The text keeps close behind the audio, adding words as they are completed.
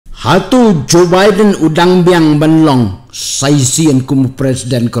Hatu Joe Biden udang biang banlong saisian kum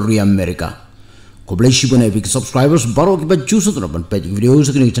Presiden Korea Amerika. Ko boleh shibun epic subscribers baru kita juice tu napan page video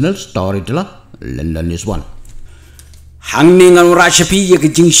sekini channel storyte lah London is one. Hang ni ngan rasyapi ya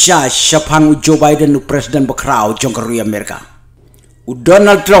kejing syapang Joe Biden u Presiden bakrau jong Korea Amerika. U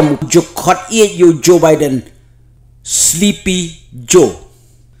Donald Trump jo khot ye yo Joe Biden Sleepy Joe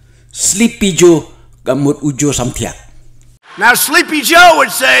gamut ujo samtiak. Now, Sleepy Joe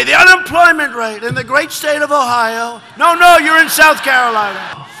would say the unemployment rate in the great state of Ohio. No, you're in South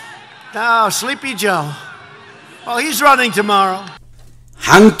Carolina. Now, Sleepy Joe. Well, he's running tomorrow.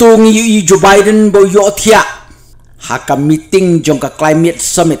 Hangtung yu Joe Biden bo yo thia. Haka meeting jong ka climate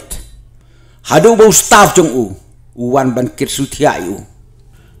summit. Hadu bo staff jong uwan ban kit su thia yu.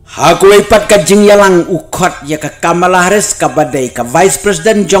 Haku ipat ka jing yalang ukot ya ka Kamala Harris ka badai ka Vice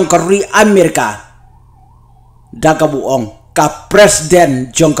President jong Korea Amerika. Daga buong ka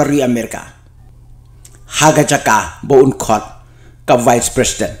Presiden jong Korea Amerika. Haga jaka boun khot ka Vice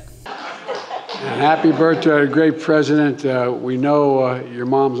President. And happy birthday, great President. We know your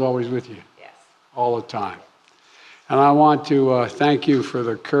mom's always with you. Yes. All the time. And I want to thank you for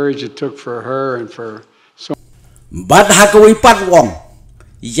the courage it took for her and for so. But haka wipat wong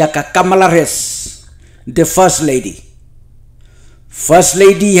ya ka Kamala Harris, the First Lady. First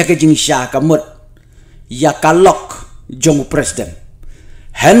Lady haka jing sya kamut ya ka lok jong Presiden.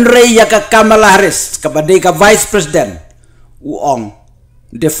 Henry ya ka Kamala Harris kabadai ka Vice President uong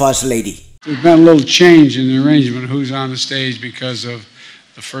the First Lady. There's been a little change in the arrangement who's on the stage because of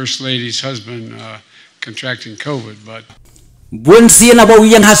the First Lady's husband contracting COVID, but bun siya na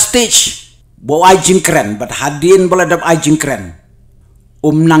bawiyan ha stage bo ay jingkren but hadin baladap ay jingkren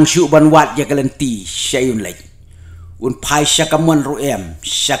nang syu ban wat ya kalenti siya yun like pai siya kamon ruem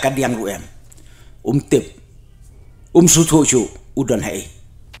siya kadiang ruem tip sutu chu udon hai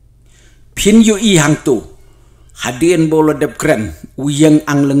pin yu i hang tu hadin bolo dep kren uyang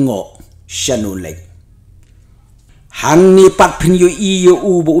ang lengo shanu lek hang ni pat pin yu i yu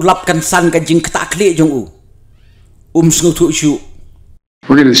bo ulap kan san ka jing kta kle jong sutu chu.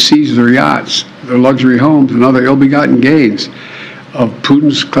 We're going to seize their yachts, their luxury homes, and other ill-begotten gains of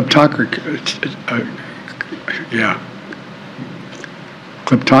Putin's kleptocracy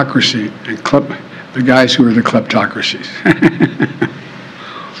and the guys who are the kleptocracies.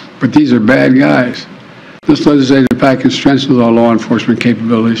 But these are bad guys. This legislative package strengthens our law enforcement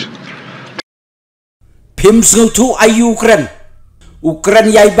capabilities. Pimsnutu ay Ukraine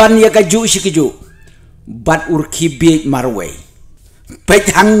yaiban ya kaju sikiju, but urki big marway.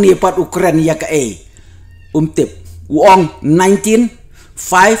 Petang ni pat Ukraine ya ka tip uong 19,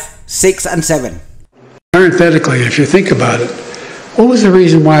 5, 6, and 7. Parenthetically, if you think about it, what was the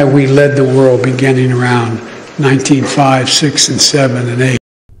reason why we led the world beginning around 1905, 6, and 7, and 8?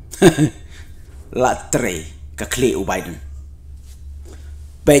 Latre kakli u Biden.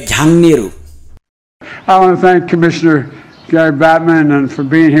 Pejhang niru. I want to thank Commissioner Gary Batman and for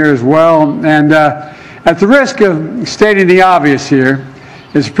being here as well. And at the risk of stating the obvious here,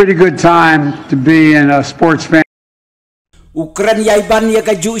 it's a pretty good time to be in a sports fan. Ukraine yaiban ya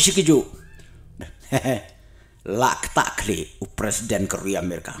kaju sikiju. Lak takli u Presiden Korea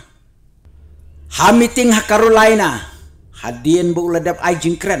Amerika. Ha meeting ha Carolina. Hadien bu ladap ay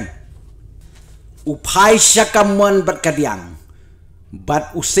jingkren. Upai syakamon bat kadiang.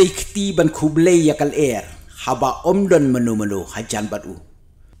 Bat u safety ban kublay yakal air. Haba omdon menu hajan bat u.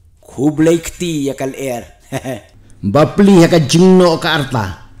 Kublay kti yakal air. Bapli haka jingno ka arta.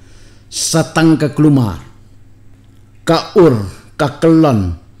 Satang ka klumar. Ka ur, ka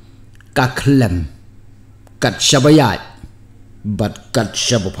kelon, ka klem. Kat syabayat, bat kat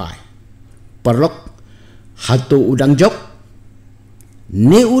syabupai. Perlok, hatu udang jok,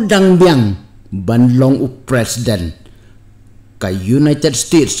 ni udang biang, banlong u Presiden, ka United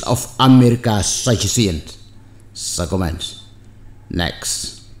States of America saisian. Sa comments.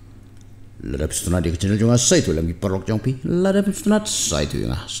 Next. Ladap setengah di channel juga saya tu lagi perlok jongpi. Ladap setengah saya tu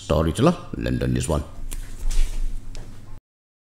yang story tu lah. London is one.